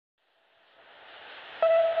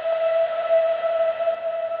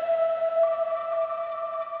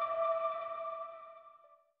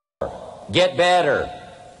Get better.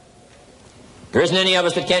 There isn't any of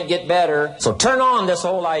us that can't get better. So turn on this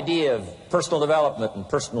whole idea of personal development and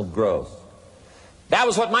personal growth. That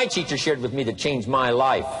was what my teacher shared with me that changed my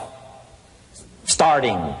life.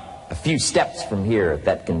 Starting a few steps from here at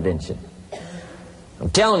that convention. I'm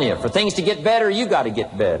telling you, for things to get better, you got to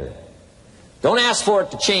get better. Don't ask for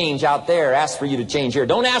it to change out there. Ask for you to change here.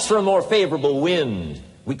 Don't ask for a more favorable wind.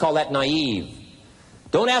 We call that naive.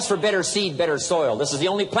 Don't ask for better seed, better soil. This is the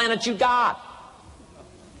only planet you got.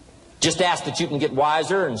 Just ask that you can get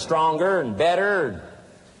wiser and stronger and better and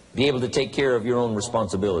be able to take care of your own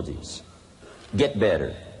responsibilities. Get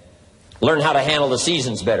better. Learn how to handle the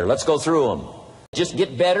seasons better. Let's go through them. Just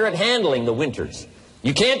get better at handling the winters.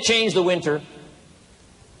 You can't change the winter.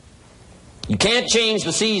 You can't change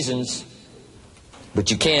the seasons,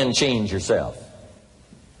 but you can change yourself.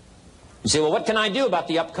 You say, well, what can I do about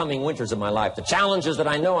the upcoming winters of my life? The challenges that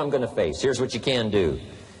I know I'm going to face. Here's what you can do.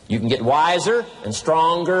 You can get wiser and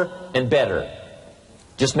stronger and better.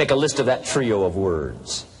 Just make a list of that trio of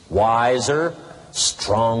words. Wiser,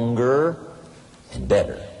 stronger, and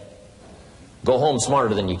better. Go home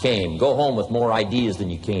smarter than you came. Go home with more ideas than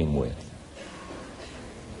you came with.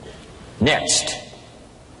 Next,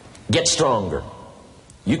 get stronger.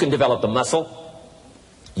 You can develop the muscle.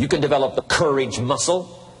 You can develop the courage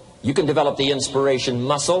muscle. You can develop the inspiration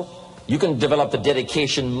muscle. You can develop the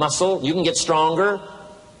dedication muscle. You can get stronger.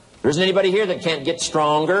 There isn't anybody here that can't get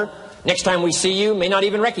stronger. Next time we see you, may not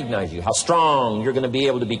even recognize you. How strong you're going to be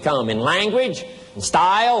able to become in language, in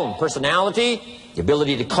style, in personality, the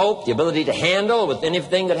ability to cope, the ability to handle with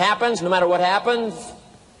anything that happens, no matter what happens.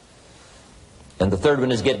 And the third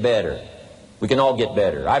one is get better. We can all get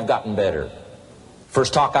better. I've gotten better.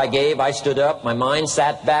 First talk I gave, I stood up, my mind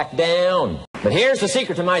sat back down. But here's the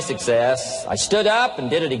secret to my success. I stood up and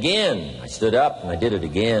did it again. I stood up and I did it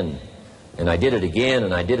again. And I did it again,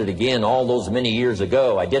 and I did it again all those many years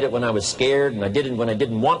ago. I did it when I was scared, and I did it when I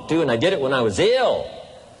didn't want to, and I did it when I was ill.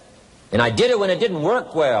 And I did it when it didn't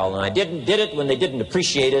work well, and I did it when they didn't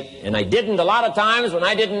appreciate it, and I didn't a lot of times when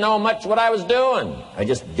I didn't know much what I was doing. I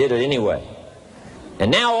just did it anyway. And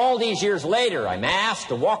now all these years later, I'm asked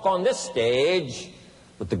to walk on this stage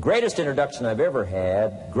with the greatest introduction I've ever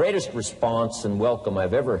had, greatest response and welcome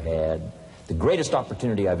I've ever had, the greatest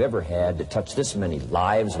opportunity I've ever had to touch this many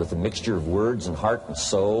lives with a mixture of words and heart and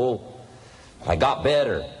soul. I got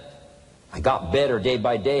better. I got better day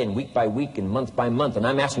by day and week by week and month by month. And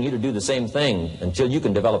I'm asking you to do the same thing until you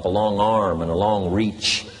can develop a long arm and a long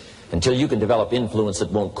reach, until you can develop influence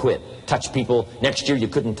that won't quit. Touch people next year you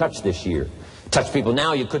couldn't touch this year. Touch people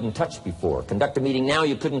now you couldn't touch before. Conduct a meeting now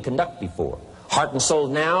you couldn't conduct before. Heart and soul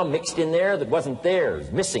now mixed in there that wasn't there,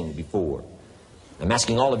 missing before. I'm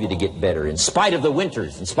asking all of you to get better in spite of the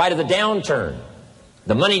winters, in spite of the downturn,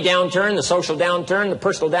 the money downturn, the social downturn, the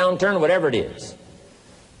personal downturn, whatever it is.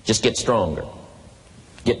 Just get stronger.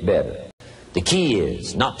 Get better. The key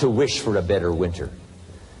is not to wish for a better winter.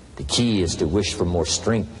 The key is to wish for more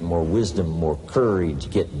strength, more wisdom, more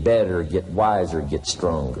courage, get better, get wiser, get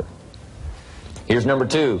stronger. Here's number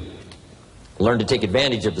 2. Learn to take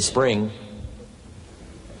advantage of the spring.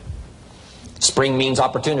 Spring means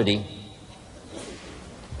opportunity.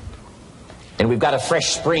 And we've got a fresh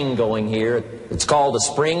spring going here. It's called a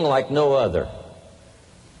spring like no other.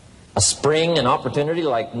 A spring, an opportunity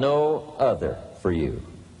like no other for you.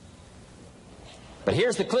 But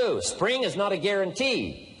here's the clue. Spring is not a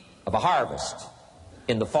guarantee of a harvest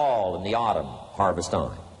in the fall and the autumn harvest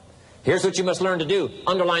time. Here's what you must learn to do.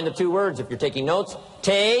 Underline the 2 words if you're taking notes.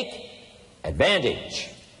 Take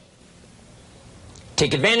advantage.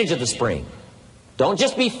 Take advantage of the spring. Don't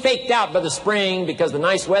just be faked out by the spring because the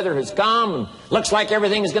nice weather has come and looks like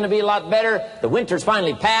everything is going to be a lot better. The winter's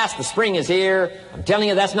finally passed. The spring is here. I'm telling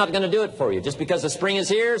you, that's not going to do it for you. Just because the spring is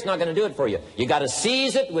here, it's not going to do it for you. You got to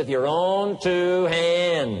seize it with your own 2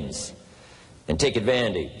 hands and take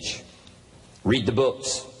advantage. Read the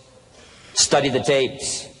books. Study the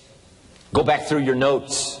tapes. Go back through your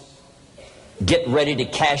notes. Get ready to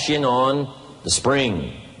cash in on the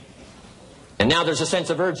spring. And now there's a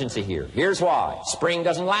sense of urgency here. Here's why. Spring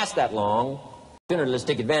doesn't last that long. Let's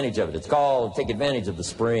take advantage of it. It's called take advantage of the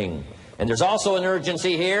spring. And there's also an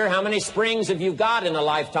urgency here. How many springs have you got in a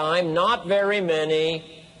lifetime? Not very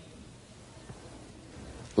many.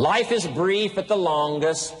 Life is brief at the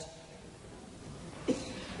longest.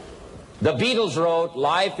 The Beatles wrote,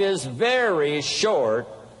 life is very short.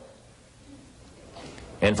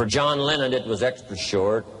 And for John Lennon, it was extra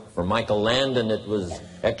short. For Michael Landon, it was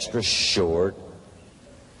extra short.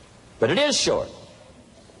 But it is short.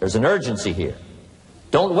 There's an urgency here.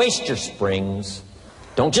 Don't waste your springs.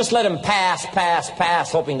 Don't just let them pass,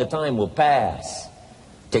 hoping the time will pass.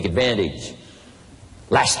 Take advantage.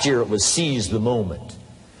 Last year it was seize the moment.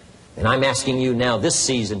 And I'm asking you now this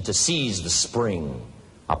season to seize the spring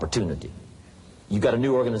opportunity. You've got a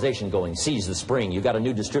new organization going, seize the spring. You've got a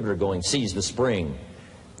new distributor going, seize the spring.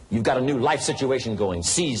 You've got a new life situation going,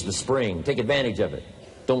 seize the spring. Take advantage of it.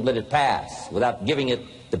 Don't let it pass without giving it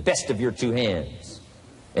the best of your two hands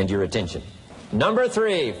and your attention. Number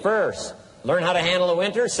 3, first, learn how to handle the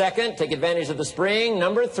winter. Second, take advantage of the spring.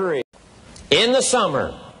 Number 3, in the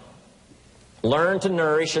summer, learn to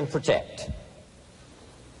nourish and protect.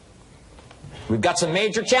 We've got some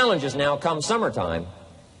major challenges now come summertime.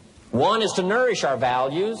 One is to nourish our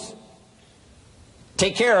values.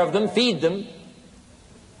 Take care of them, feed them.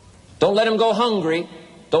 Don't let them go hungry.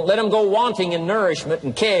 Don't let them go wanting in nourishment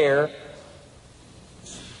and care.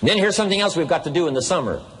 And then here's something else we've got to do in the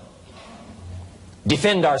summer.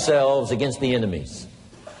 Defend ourselves against the enemies.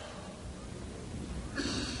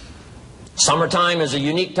 Summertime is a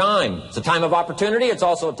unique time. It's a time of opportunity. It's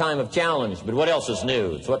also a time of challenge. But what else is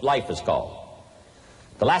new? It's what life is called.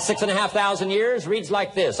 The last 6,500 years reads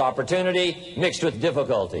like this: opportunity mixed with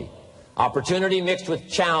difficulty. Opportunity mixed with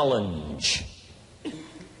challenge.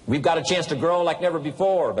 We've got a chance to grow like never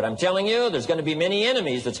before, but I'm telling you, there's going to be many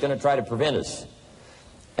enemies that's going to try to prevent us.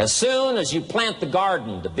 As soon as you plant the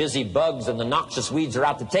garden, the busy bugs and the noxious weeds are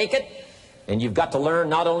out to take it, and you've got to learn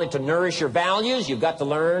not only to nourish your values, you've got to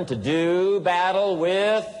learn to do battle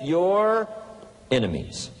with your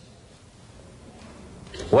enemies.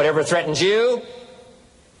 Whatever threatens you,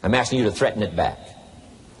 I'm asking you to threaten it back.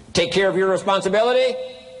 Take care of your responsibility,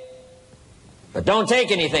 but don't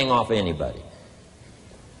take anything off of anybody.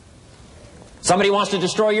 Somebody wants to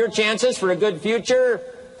destroy your chances for a good future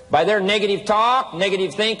by their negative talk,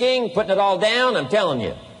 negative thinking, putting it all down. I'm telling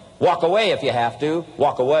you, walk away if you have to.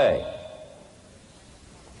 Walk away.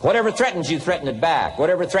 Whatever threatens you, threaten it back.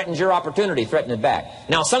 Whatever threatens your opportunity, threaten it back.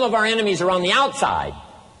 Now, some of our enemies are on the outside.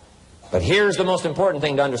 But here's the most important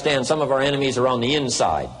thing to understand. Some of our enemies are on the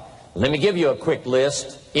inside. Let me give you a quick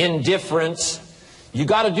list. Indifference. You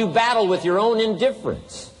got to do battle with your own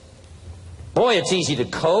indifference. Boy, it's easy to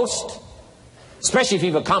coast. Especially if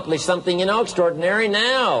you've accomplished something, extraordinary.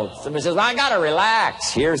 Now, somebody says, I got to relax.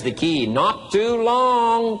 Here's the key. Not too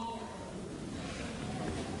long.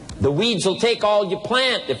 The weeds will take all you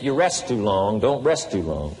plant if you rest too long. Don't rest too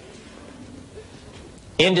long.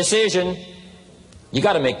 Indecision. You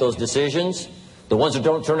got to make those decisions. The ones that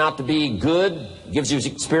don't turn out to be good gives you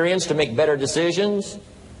experience to make better decisions.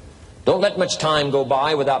 Don't let much time go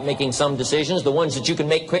by without making some decisions. The ones that you can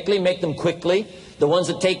make quickly, make them quickly. The ones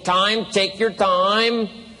that take time, take your time.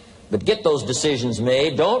 But get those decisions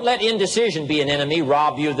made. Don't let indecision be an enemy,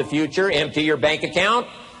 rob you of the future, empty your bank account,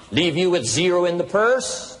 leave you with zero in the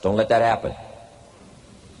purse. Don't let that happen.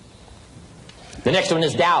 The next one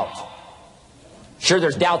is doubt. Sure,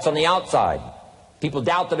 there's doubts on the outside. People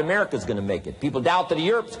doubt that America's going to make it. People doubt that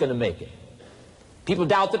Europe's going to make it. People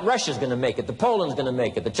doubt that Russia's going to make it, that Poland's going to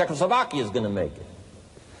make it, that Czechoslovakia's going to make it.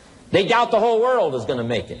 They doubt the whole world is going to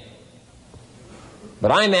make it.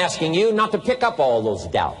 But I'm asking you not to pick up all those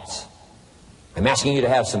doubts. I'm asking you to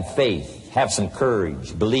have some faith, have some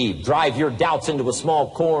courage, believe, drive your doubts into a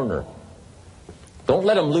small corner. Don't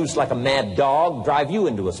let them loose like a mad dog, drive you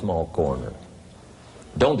into a small corner.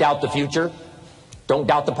 Don't doubt the future. Don't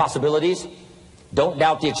doubt the possibilities. Don't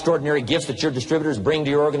doubt the extraordinary gifts that your distributors bring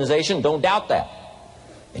to your organization. Don't doubt that.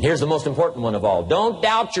 And here's the most important one of all. Don't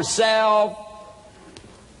doubt yourself.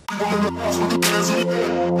 We'll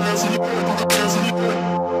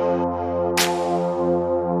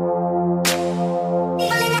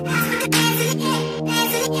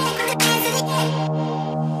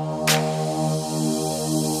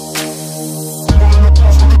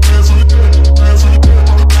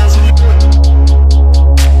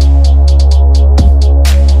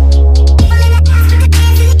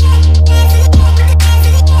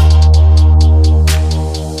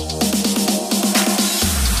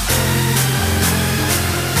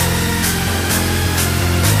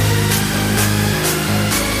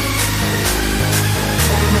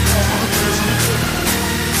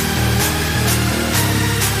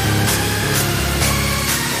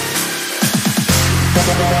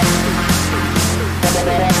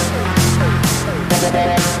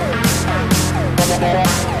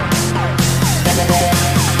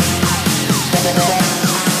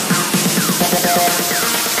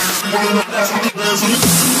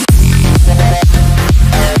be right back.